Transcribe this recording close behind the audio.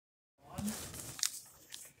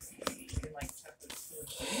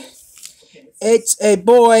It's a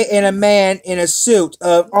boy and a man in a suit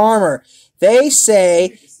of armor. They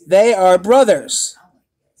say they are brothers.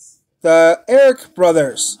 The Eric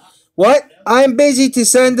brothers. What? I'm busy to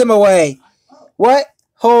send them away. What?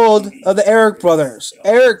 Hold of the Eric brothers.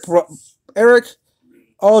 Eric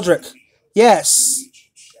Aldrich. Yes.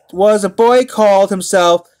 Was a boy called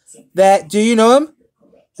himself that. Do you know him?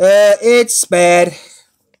 It's bad.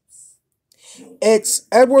 It's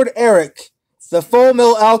Edward Eric, the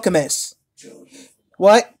Fullmetal Alchemist.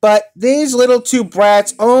 What? But these little two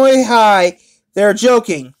brats only high. They're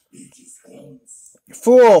joking.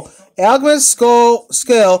 Fool. Alchemist's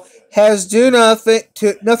skill has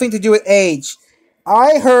nothing to do with age.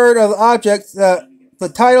 I heard of the object,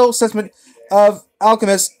 the title assessment of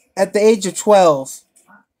alchemist at the age of 12.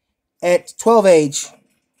 At 12 age.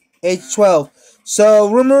 Age 12.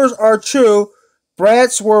 So rumors are true.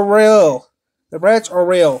 Brats were real. The brats are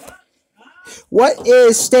real. What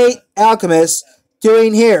is State Alchemist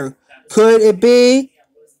doing here? Could it be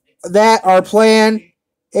that our plan?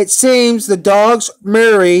 It seems the dogs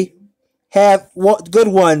Murray have good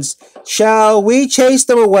ones. Shall we chase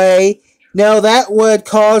them away? No, that would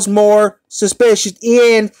cause more suspicion.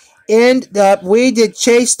 And end up, we did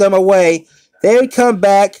chase them away. They'd come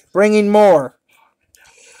back bringing more.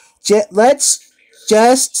 Let's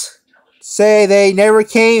just say they never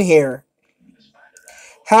came here.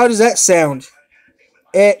 How does that sound?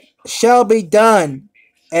 It shall be done,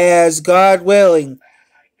 as God willing.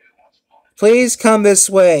 Please come this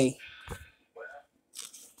way.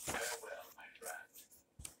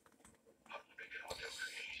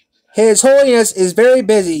 His Holiness is very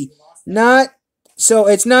busy. So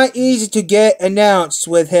it's not easy to get announced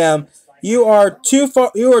with him. You are too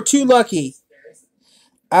lucky.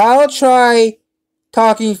 I'll try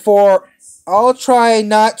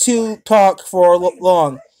not to talk for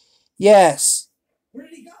long. Yes.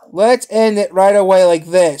 Let's end it right away like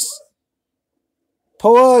this.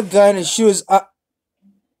 Pull a gun and shoot us up.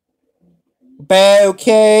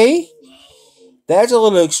 Okay. That's a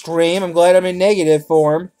little extreme. I'm glad I'm in negative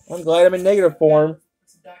form. Gun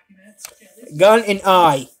and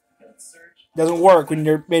eye. Doesn't work when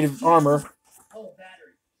you're made of armor.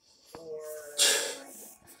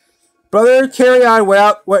 Brother, carry on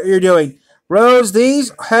without what you're doing. Rose,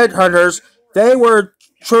 these headhunters, they were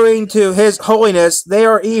truing to His Holiness. They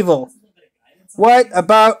are evil. What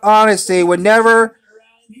about honesty would never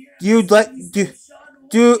you let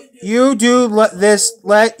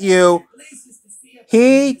you?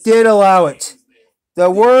 He did allow it. The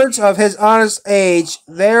words of his honest age,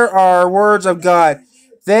 there are words of God.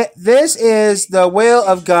 This is the will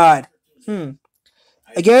of God.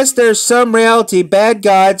 I guess there's some reality. Bad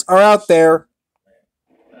gods are out there.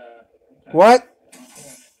 What?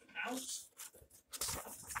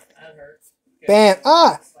 Bam.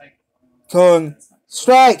 Ah! Kung.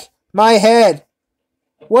 Strike! My head.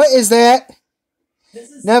 What is that?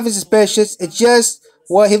 Nothing suspicious. It's just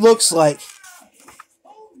what he looks like.